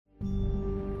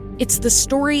It's the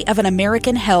story of an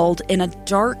American held in a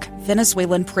dark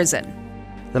Venezuelan prison.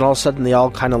 Then all of a sudden they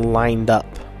all kind of lined up.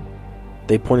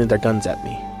 They pointed their guns at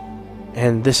me.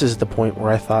 And this is the point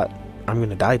where I thought, I'm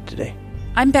going to die today.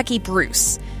 I'm Becky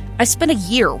Bruce. I spent a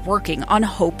year working on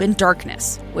Hope in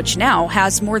Darkness, which now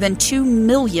has more than 2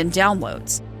 million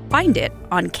downloads. Find it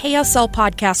on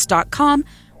kslpodcast.com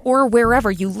or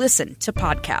wherever you listen to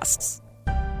podcasts.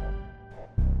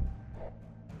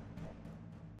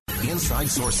 Inside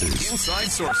Sources. Inside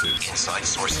Sources. Inside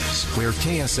Sources. Where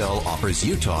KSL offers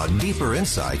Utah deeper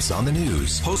insights on the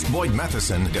news. Host Boyd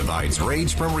Matheson divides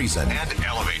rage from reason and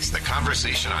elevates the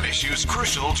conversation on issues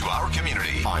crucial to our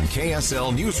community. On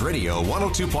KSL News Radio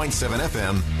 102.7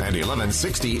 FM and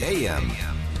 1160 AM.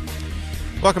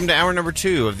 Welcome to hour number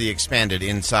 2 of the expanded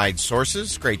Inside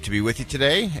Sources. Great to be with you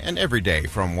today and every day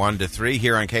from 1 to 3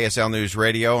 here on KSL News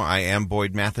Radio. I am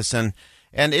Boyd Matheson.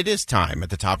 And it is time at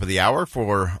the top of the hour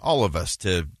for all of us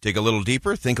to dig a little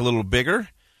deeper, think a little bigger,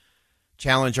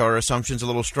 challenge our assumptions a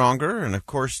little stronger, and, of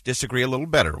course, disagree a little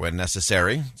better when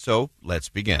necessary. So let's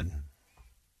begin.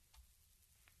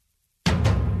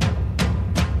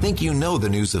 Think you know the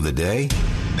news of the day?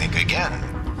 Think again.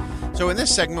 So in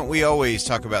this segment, we always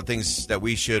talk about things that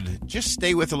we should just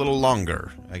stay with a little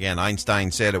longer. Again,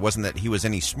 Einstein said it wasn't that he was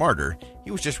any smarter. He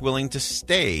was just willing to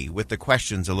stay with the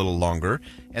questions a little longer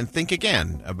and think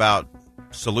again about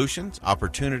solutions,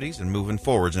 opportunities, and moving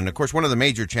forwards. And, of course, one of the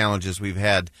major challenges we've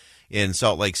had in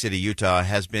Salt Lake City, Utah,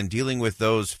 has been dealing with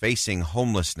those facing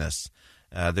homelessness.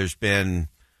 There's been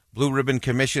blue ribbon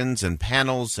commissions and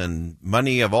panels, and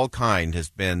money of all kind has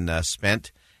been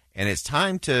spent. And it's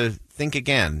time to think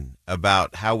again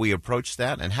about how we approach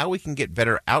that and how we can get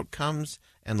better outcomes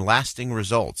and lasting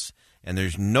results. And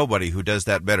there's nobody who does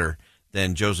that better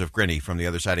than Joseph Grinney from the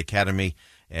Other Side Academy.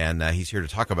 And he's here to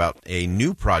talk about a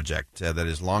new project that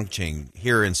is launching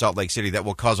here in Salt Lake City that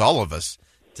will cause all of us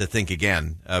to think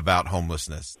again about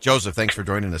homelessness. Joseph, thanks for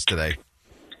joining us today.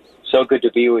 So good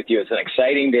to be with you. It's an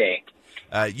exciting day.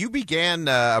 You began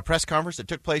a press conference that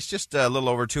took place just a little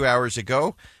over 2 hours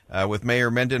ago with Mayor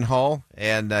Mendenhall,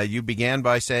 and you began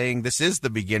by saying this is the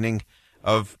beginning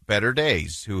of better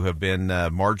days, who have been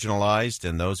marginalized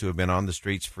and those who have been on the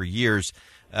streets for years.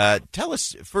 Tell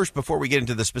us first, before we get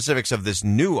into the specifics of this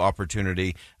new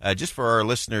opportunity, just for our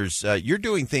listeners, you're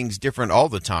doing things different all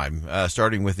the time,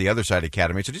 starting with the Other Side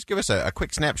Academy. So just give us a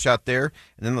quick snapshot there,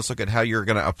 and then let's look at how you're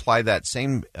going to apply that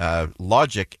same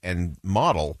logic and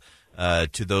model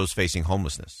to those facing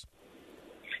homelessness.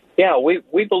 Yeah,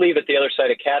 we believe at the Other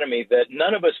Side Academy that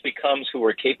none of us becomes who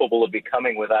we're capable of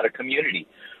becoming without a community,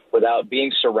 without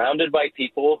being surrounded by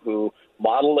people who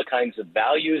model the kinds of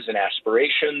values and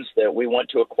aspirations that we want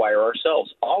to acquire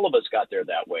ourselves. All of us got there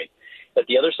that way. At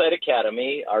the Other Side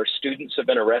Academy, our students have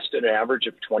been arrested an average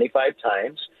of 25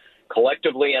 times.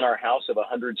 Collectively, in our house of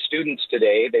 100 students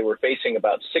today, they were facing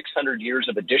about 600 years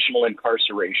of additional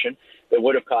incarceration that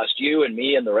would have cost you and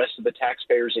me and the rest of the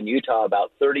taxpayers in Utah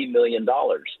about $30 million.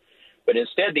 But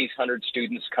instead, these 100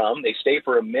 students come, they stay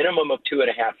for a minimum of 2.5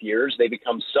 years, they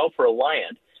become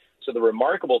self-reliant. So the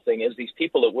remarkable thing is these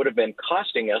people that would have been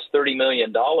costing us $30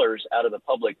 million out of the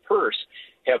public purse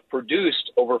have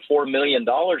produced over $4 million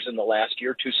in the last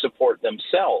year to support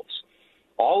themselves.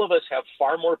 All of us have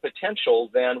far more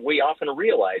potential than we often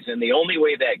realize, and the only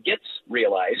way that gets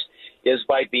realized is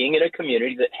by being in a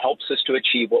community that helps us to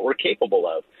achieve what we're capable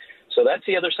of. So that's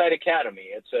the Other Side Academy.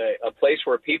 It's a place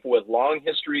where people with long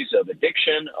histories of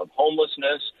addiction, of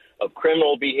homelessness, of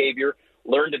criminal behavior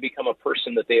learn to become a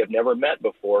person that they have never met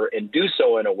before and do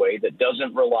so in a way that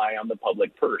doesn't rely on the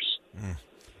public purse.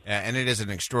 And it is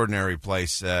an extraordinary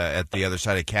place at the Other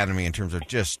Side Academy in terms of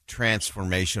just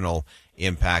transformational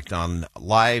impact on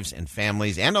lives and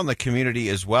families and on the community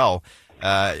as well.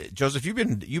 Joseph, you've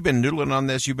been noodling on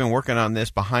this. You've been working on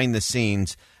this behind the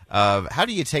scenes. How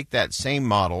do you take that same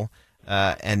model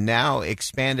and now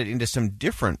expand it into some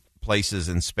different places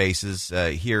and spaces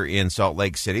here in Salt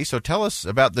Lake City? So tell us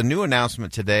about the new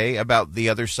announcement today about the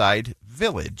Other Side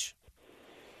Village.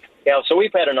 Yeah, so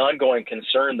we've had an ongoing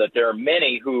concern that there are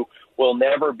many who will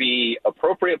never be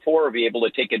appropriate for or be able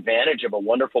to take advantage of a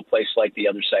wonderful place like the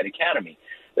Other Side Academy.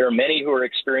 There are many who are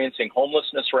experiencing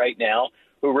homelessness right now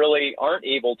who really aren't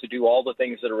able to do all the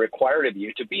things that are required of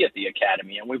you to be at the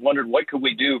Academy. And we've wondered what could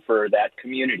we do for that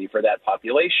community, for that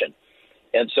population.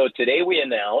 And so today we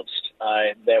announced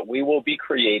that we will be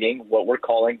creating what we're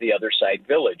calling the Other Side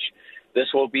Village. This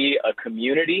will be a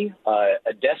community,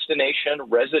 a destination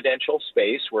residential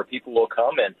space where people will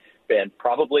come and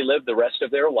probably live the rest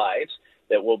of their lives,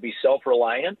 that will be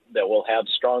self-reliant, that will have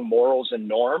strong morals and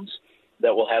norms,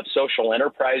 that will have social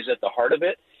enterprise at the heart of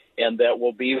it, and that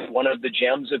will be one of the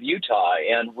gems of Utah.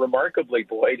 And remarkably,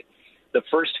 Boyd, the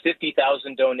first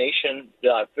 $50,000 donation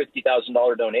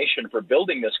for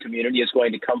building this community is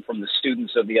going to come from the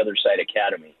students of the Other Side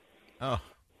Academy. Oh,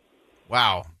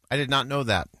 wow. I did not know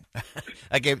that.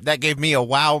 That gave me a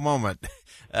wow moment.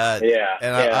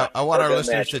 I want our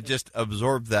listeners to just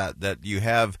absorb that you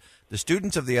have the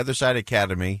students of the Other Side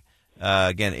Academy,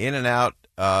 again, in and out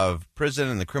of prison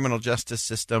and the criminal justice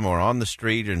system or on the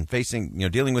street and facing,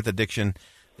 dealing with addiction,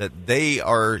 that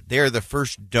they're the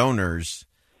first donors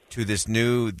to this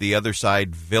new The Other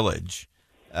Side Village.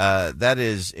 That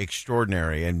is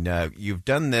extraordinary. And you've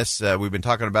done this. We've been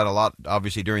talking about a lot,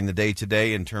 obviously, during the day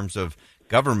today in terms of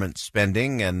government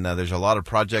spending. And there's a lot of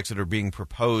projects that are being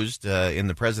proposed in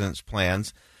the president's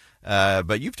plans.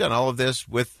 But you've done all of this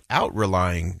without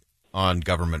relying on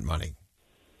government money.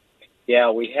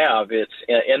 Yeah, we have.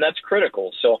 And that's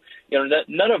critical. So,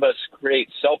 none of us create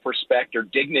self-respect or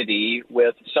dignity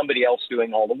with somebody else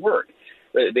doing all the work.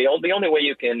 The only way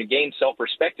you can gain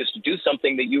self-respect is to do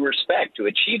something that you respect, to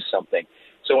achieve something.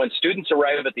 So when students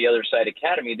arrive at the Other Side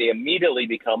Academy, they immediately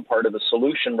become part of the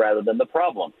solution rather than the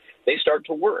problem. They start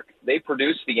to work. They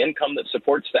produce the income that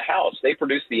supports the house. They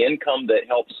produce the income that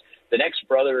helps the next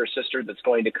brother or sister that's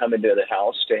going to come into the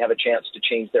house to have a chance to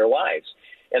change their lives.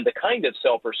 And the kind of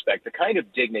self-respect, the kind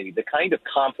of dignity, the kind of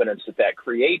confidence that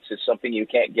creates is something you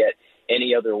can't get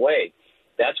any other way.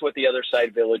 That's what the Other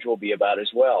Side Village will be about as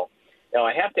well. Now,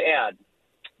 I have to add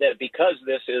that because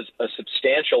this is a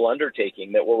substantial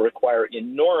undertaking that will require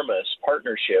enormous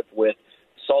partnership with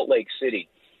Salt Lake City,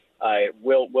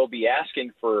 we'll be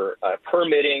asking for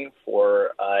permitting,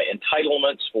 for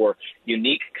entitlements, for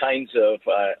unique kinds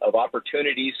of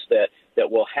opportunities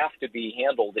that will have to be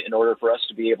handled in order for us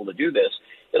to be able to do this.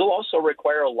 It'll also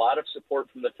require a lot of support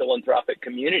from the philanthropic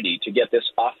community to get this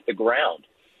off the ground.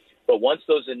 But once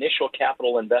those initial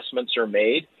capital investments are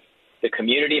made, the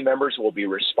community members will be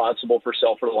responsible for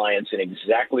self-reliance in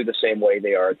exactly the same way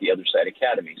they are at the Other Side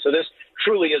Academy. So this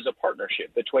truly is a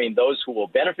partnership between those who will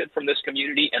benefit from this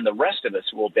community and the rest of us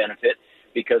who will benefit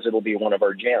because it'll be one of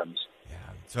our gems. Yeah.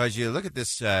 So as you look at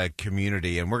this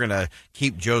community, and we're going to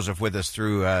keep Joseph with us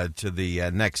through to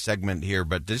the next segment here,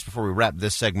 but just before we wrap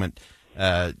this segment,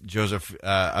 Joseph,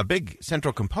 a big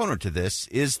central component to this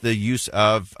is the use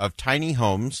of tiny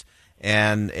homes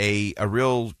and a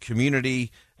real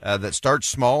community that starts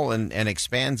small and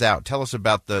expands out. Tell us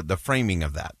about the framing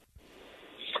of that.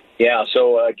 Yeah,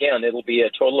 so again, it'll be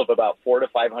a total of about 400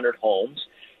 to 500 homes.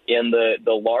 In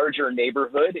the larger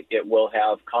neighborhood, it will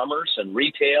have commerce and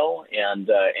retail and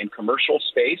commercial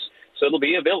space. So it'll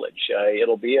be a village.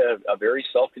 It'll be a very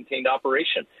self-contained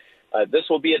operation. This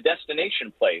will be a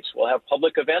destination place. We'll have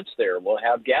public events there. We'll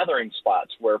have gathering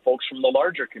spots where folks from the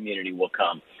larger community will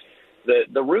come.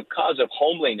 The root cause of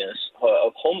homelessness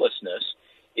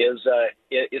is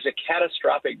a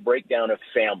catastrophic breakdown of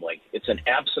family. It's an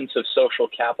absence of social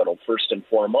capital, first and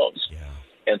foremost. Yeah.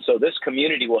 And so this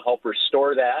community will help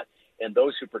restore that, and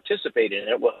those who participate in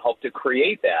it will help to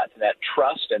create that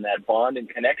trust and that bond and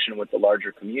connection with the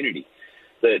larger community.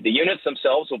 The units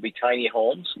themselves will be tiny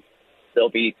homes. They'll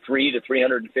be 300 to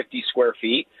 350 square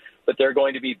feet, but they're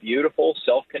going to be beautiful,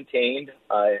 self-contained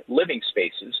living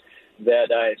spaces that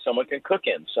someone can cook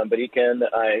in, somebody can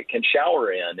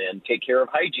shower in and take care of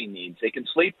hygiene needs. They can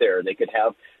sleep there. They could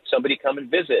have somebody come and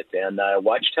visit and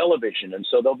watch television. And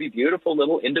so they'll be beautiful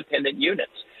little independent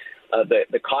units.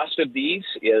 The cost of these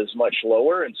is much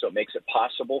lower, and so it makes it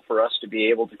possible for us to be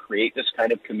able to create this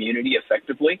kind of community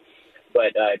effectively.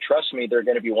 But trust me, they're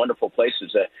going to be wonderful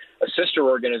places. A sister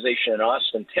organization in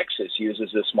Austin, Texas,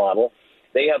 uses this model.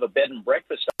 They have a bed and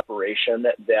breakfast operation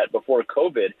that before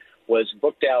COVID was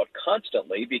booked out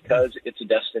constantly because it's a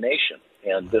destination,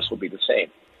 and this will be the same.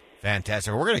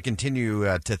 Fantastic. We're going to continue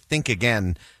to think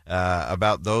again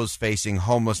about those facing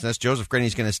homelessness. Joseph Grenny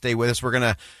is going to stay with us. We're going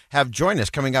to have join us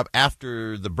coming up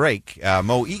after the break.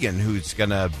 Mo Egan, who's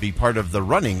going to be part of the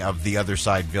running of the Other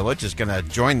Side Village, is going to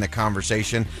join the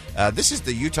conversation. This is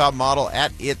the Utah model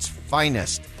at its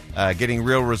finest, getting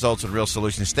real results and real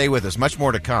solutions. Stay with us. Much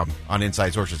more to come on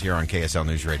Inside Sources here on KSL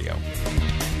News Radio.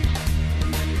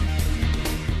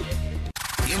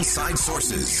 Inside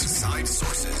Sources. Inside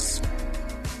Sources.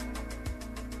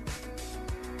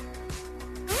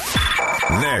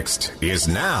 Next is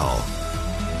Now.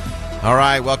 All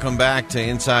right, welcome back to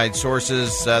Inside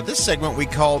Sources. This segment we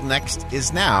call Next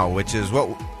is Now, which is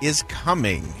what is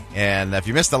coming. And if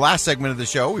you missed the last segment of the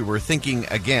show, we were thinking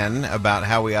again about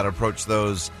how we ought to approach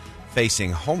those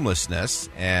facing homelessness,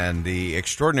 and the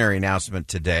extraordinary announcement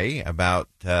today about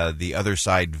the Other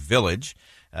Side Village.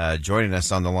 Joining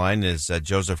us on the line is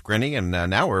Joseph Grinny, and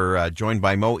now we're joined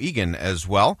by Mo Egan as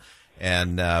well.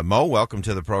 And Mo, welcome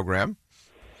to the program.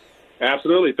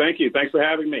 Absolutely. Thank you. Thanks for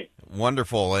having me.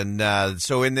 Wonderful. And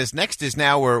so in this next is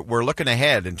now we're looking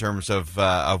ahead in terms of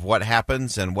what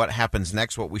happens and what happens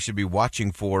next, what we should be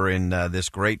watching for in this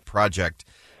great project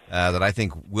that I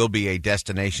think will be a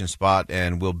destination spot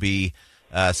and will be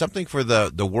something for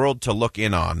the world to look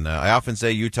in on. I often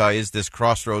say Utah is this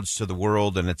crossroads to the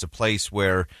world, and it's a place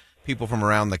where people from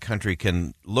around the country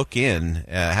can look in,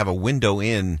 have a window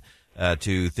in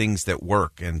to things that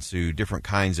work and to different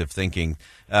kinds of thinking.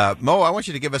 Mo, I want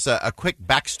you to give us a quick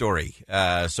backstory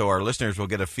so our listeners will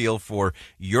get a feel for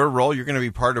your role. You're going to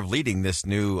be part of leading this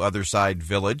new Other Side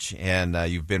Village, and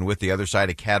you've been with the Other Side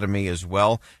Academy as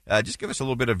well. Just give us a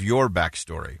little bit of your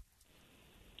backstory.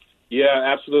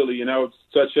 Yeah, absolutely. You know, it's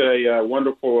such a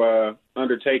wonderful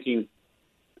undertaking,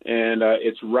 and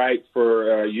it's right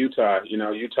for Utah. You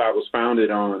know, Utah was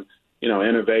founded on,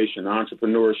 innovation,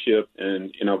 entrepreneurship,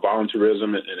 and,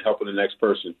 volunteerism and helping the next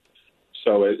person.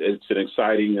 So it's an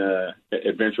exciting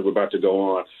adventure we're about to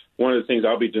go on. One of the things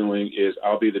I'll be doing is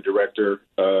I'll be the director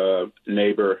of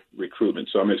neighbor recruitment.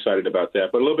 So I'm excited about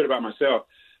that. But a little bit about myself.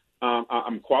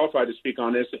 I'm qualified to speak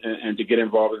on this and to get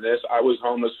involved in this. I was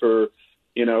homeless for,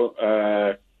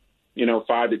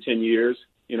 5 to 10 years,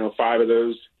 5 of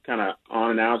those kind of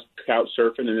on and out couch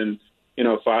surfing, and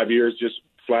then, 5 years just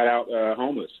flat out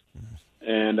homeless.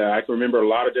 And I can remember a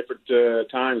lot of different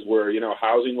times where,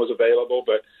 housing was available,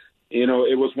 but,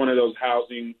 it was one of those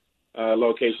housing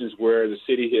locations where the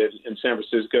city in San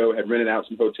Francisco had rented out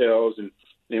some hotels. And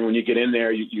then when you get in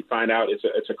there, you find out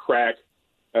it's a crack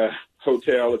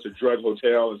hotel, it's a drug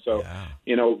hotel. And so,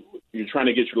 you're trying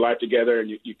to get your life together and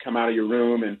you come out of your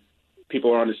room and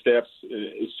people are on the steps.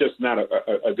 It's just not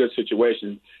a good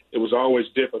situation. It was always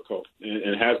difficult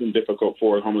and has been difficult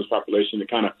for a homeless population to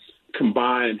kind of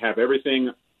combine and have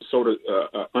everything sort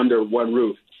of under one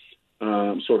roof,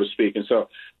 so to speak. And so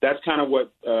that's kind of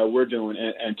what we're doing.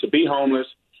 And to be homeless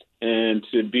and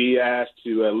to be asked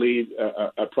to lead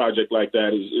a project like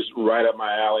that is right up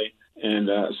my alley, and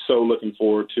so looking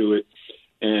forward to it.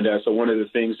 And so one of the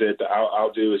things that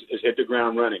I'll do is hit the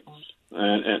ground running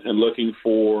and looking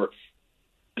for,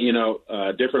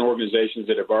 different organizations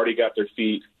that have already got their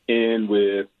feet in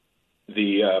with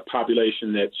the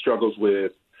population that struggles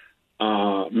with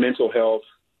mental health,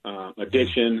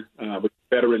 addiction, with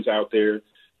veterans out there.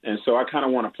 And so I kind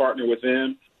of want to partner with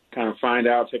them, kind of find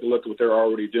out, take a look at what they're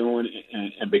already doing,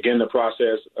 and begin the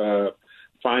process of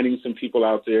finding some people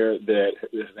out there that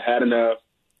have had enough,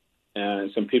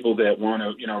 and some people that want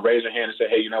to, raise their hand and say,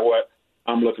 hey, you know what,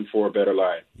 I'm looking for a better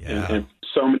life. Yeah. And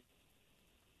so many,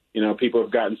 people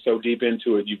have gotten so deep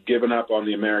into it. You've given up on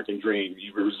the American dream.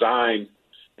 You've resigned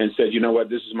and said, you know what,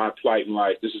 this is my plight in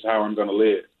life. This is how I'm going to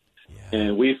live. Yeah.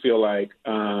 And we feel like,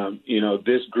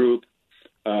 this group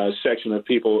section of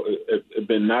people have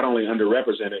been not only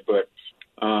underrepresented, but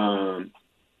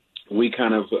we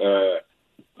kind of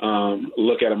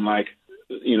look at them like,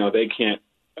 they can't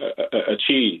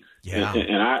achieve. Yeah.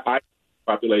 And I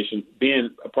population, being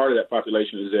a part of that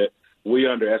population, is that we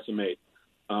underestimate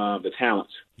the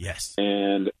talents. Yes.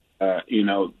 And,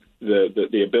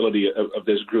 the ability of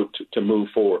this group to move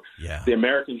forward. Yeah. The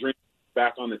American dream is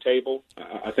back on the table.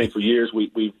 I think for years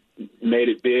we've made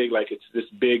it big, like it's this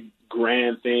big,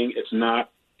 grand thing. It's not.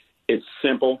 It's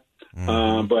simple.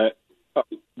 Mm-hmm. But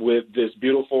with this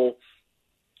beautiful,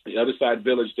 the Other Side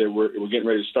Village that we're getting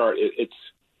ready to start,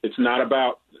 it's not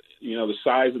about, the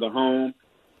size of the home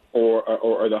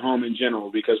or the home in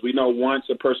general, because we know once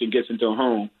a person gets into a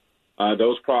home,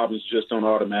 those problems just don't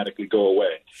automatically go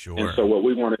away. Sure. And so what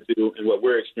we want to do and what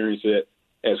we're experiencing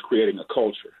as creating a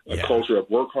culture of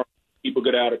work hard, keep a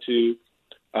good attitude,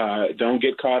 don't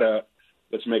get caught up.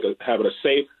 Let's have it a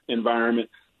safe environment.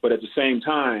 But at the same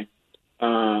time,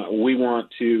 we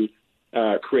want to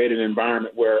create an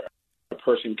environment where a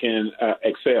person can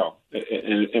excel.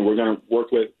 And we're going to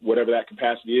work with whatever that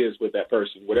capacity is with that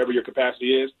person. Whatever your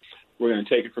capacity is, we're going to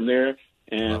take it from there,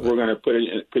 and we're going to put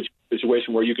you in a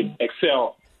situation where you can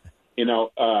excel,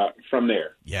 from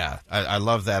there. Yeah, I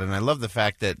love that. And I love the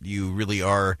fact that you really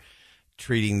are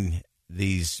treating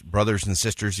these brothers and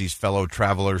sisters, these fellow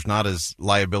travelers, not as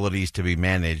liabilities to be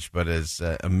managed, but as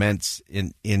immense,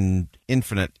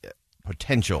 infinite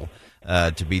potential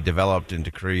to be developed and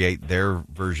to create their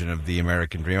version of the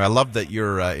American dream. I love that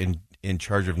you're in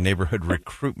charge of neighbor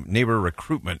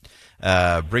recruitment,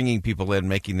 bringing people in,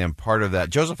 making them part of that.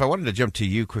 Joseph, I wanted to jump to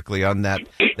you quickly on that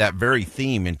very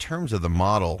theme in terms of the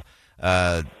model.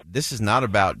 This is not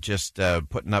about just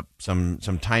putting up some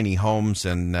tiny homes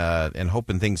and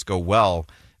hoping things go well.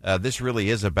 this really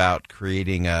is about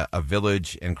creating a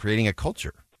village and creating a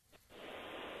culture.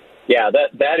 Yeah,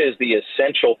 that is the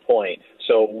essential point.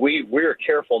 So we're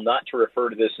careful not to refer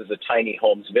to this as a tiny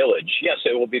homes village. Yes,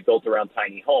 it will be built around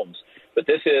tiny homes, but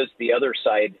this is the other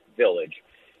side village.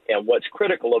 And what's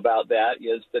critical about that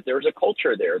is that there's a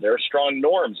culture there. There are strong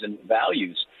norms and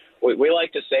values. We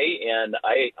like to say, and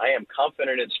I am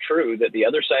confident it's true, that the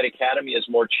Other Side Academy is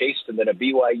more chaste than a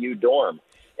BYU dorm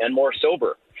and more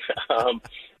sober.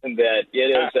 And that it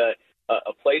is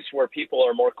a place where people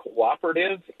are more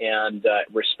cooperative and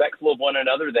respectful of one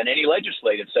another than any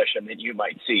legislative session that you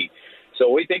might see. So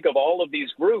we think of all of these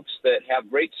groups that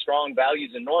have great, strong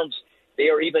values and norms. They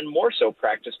are even more so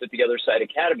practiced at the Other Side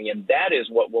Academy, and that is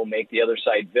what will make the Other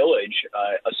Side Village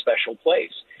a special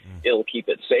place. It'll keep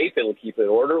it safe, it'll keep it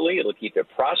orderly, it'll keep it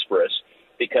prosperous,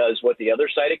 because what the Other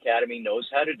Side Academy knows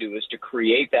how to do is to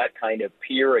create that kind of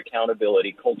peer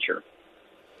accountability culture.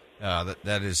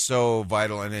 That is so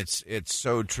vital, and it's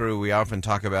so true. We often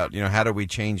talk about, how do we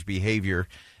change behavior,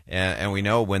 and we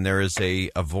know when there is a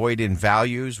void in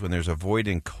values, when there's a void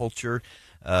in culture,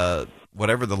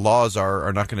 whatever the laws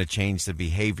are not going to change the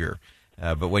behavior.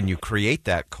 But when you create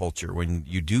that culture, when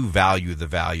you do value the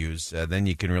values, then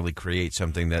you can really create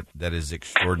something that is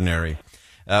extraordinary.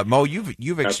 Mo,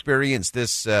 you've experienced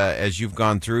this as you've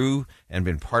gone through and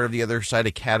been part of the Other Side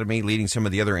Academy, leading some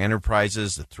of the other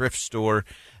enterprises, the thrift store,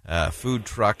 food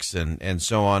trucks, and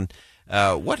so on.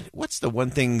 What's the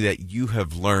one thing that you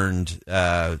have learned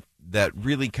that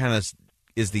really kind of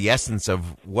is the essence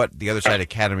of what the Other Side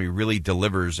Academy really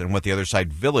delivers and what the Other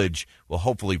Side Village will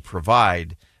hopefully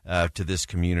provide to this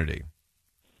community?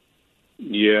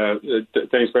 Yeah,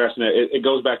 thanks for asking that. It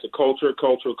goes back to culture.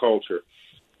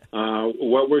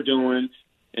 What we're doing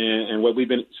and what we've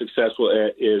been successful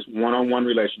at is one-on-one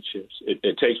relationships.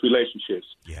 It takes relationships.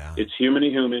 Yeah. It's human to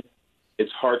human.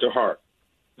 It's heart to heart.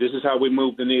 This is how we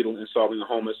move the needle in solving the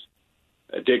homeless,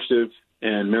 addictive,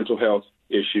 and mental health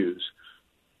issues.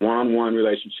 One-on-one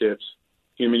relationships,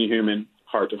 human to human,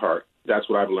 heart to heart. That's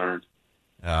what I've learned.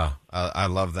 I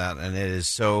love that, and it is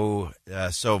so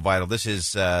vital. This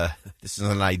is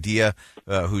an idea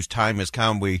whose time has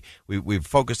come. We've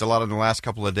focused a lot in the last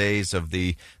couple of days of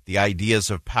the ideas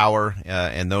of power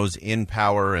and those in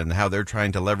power and how they're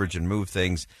trying to leverage and move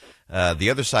things. The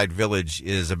Other Side Village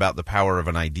is about the power of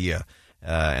an idea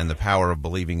and the power of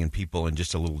believing in people in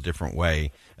just a little different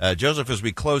way. Joseph, as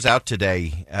we close out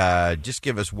today, just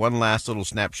give us one last little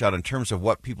snapshot in terms of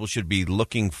what people should be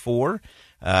looking for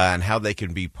and how they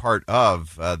can be part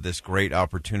of this great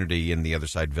opportunity in the Other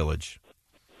Side Village.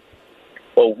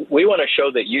 Well, we want to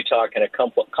show that Utah can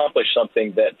accomplish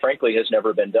something that, frankly, has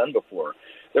never been done before.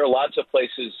 There are lots of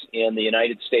places in the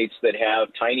United States that have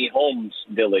tiny homes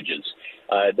villages.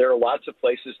 There are lots of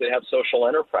places that have social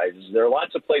enterprises. There are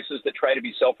lots of places that try to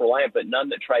be self-reliant, but none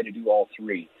that try to do all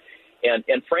three.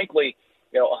 And frankly,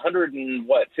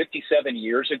 57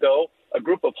 years ago, a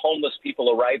group of homeless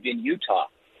people arrived in Utah,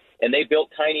 and they built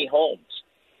tiny homes,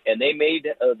 and they made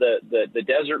the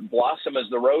desert blossom as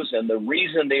the rose. And the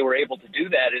reason they were able to do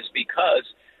that is because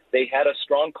they had a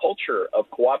strong culture of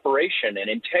cooperation and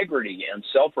integrity and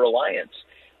self-reliance.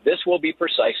 This will be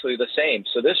precisely the same.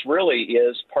 So this really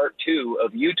is part two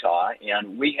of Utah,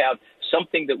 and we have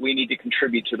something that we need to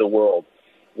contribute to the world.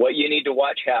 What you need to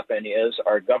watch happen is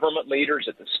our government leaders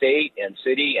at the state and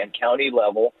city and county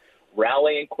level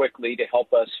rallying quickly to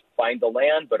help us find the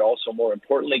land, but also more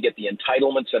importantly, get the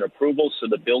entitlements and approvals so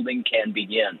the building can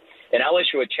begin. And I'll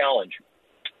issue a challenge.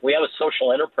 We have a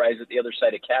social enterprise at the Other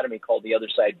Side Academy called the Other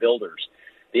Side Builders.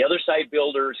 The Other Side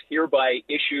Builders hereby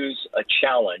issues a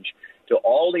challenge to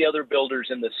all the other builders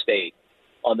in the state.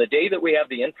 On the day that we have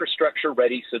the infrastructure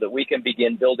ready so that we can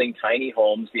begin building tiny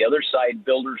homes, the Other Side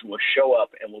Builders will show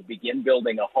up and will begin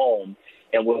building a home,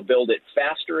 and we'll build it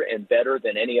faster and better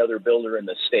than any other builder in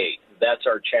the state. That's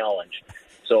our challenge.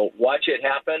 So watch it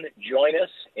happen, join us,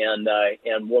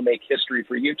 and we'll make history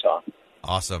for Utah.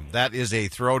 Awesome. That is a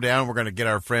throwdown. We're going to get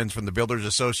our friends from the Builders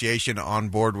Association on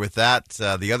board with that.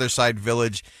 The Other Side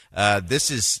Village, this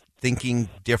is thinking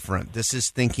different. This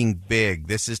is thinking big.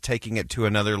 This is taking it to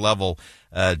another level.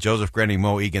 Joseph Grenning,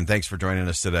 Mo Egan, thanks for joining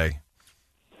us today.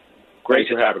 Great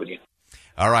to have you.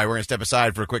 All right, we're going to step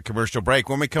aside for a quick commercial break.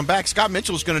 When we come back, Scott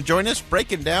Mitchell is going to join us,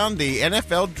 breaking down the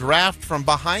NFL draft from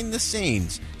behind the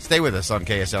scenes. Stay with us on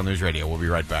KSL News Radio. We'll be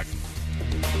right back.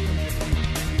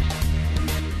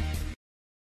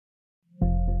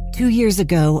 Two years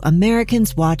ago,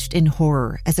 Americans watched in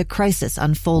horror as a crisis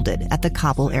unfolded at the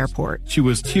Kabul airport. She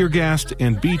was tear-gassed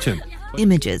and beaten.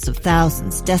 Images of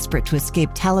thousands desperate to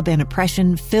escape Taliban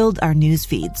oppression filled our news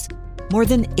feeds. More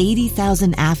than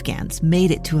 80,000 Afghans made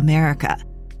it to America.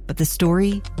 But the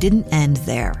story didn't end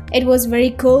there. It was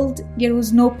very cold. There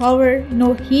was no power,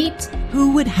 no heat.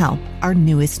 Who would help our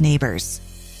newest neighbors?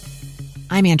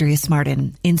 I'm Andrea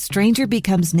Smartin. In Stranger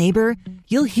Becomes Neighbor,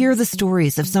 you'll hear the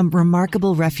stories of some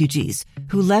remarkable refugees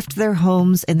who left their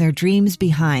homes and their dreams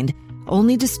behind,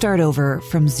 only to start over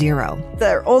from zero.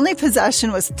 Their only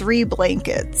possession was 3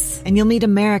 blankets. And you'll meet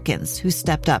Americans who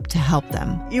stepped up to help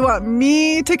them. You want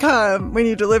me to come when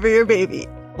you deliver your baby.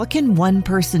 What can one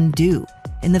person do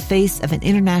in the face of an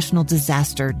international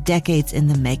disaster decades in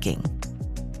the making?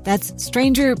 That's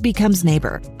Stranger Becomes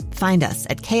Neighbor. Find us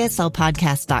at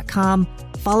kslpodcast.com.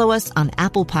 Follow us on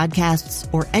Apple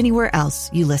Podcasts or anywhere else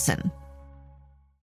you listen.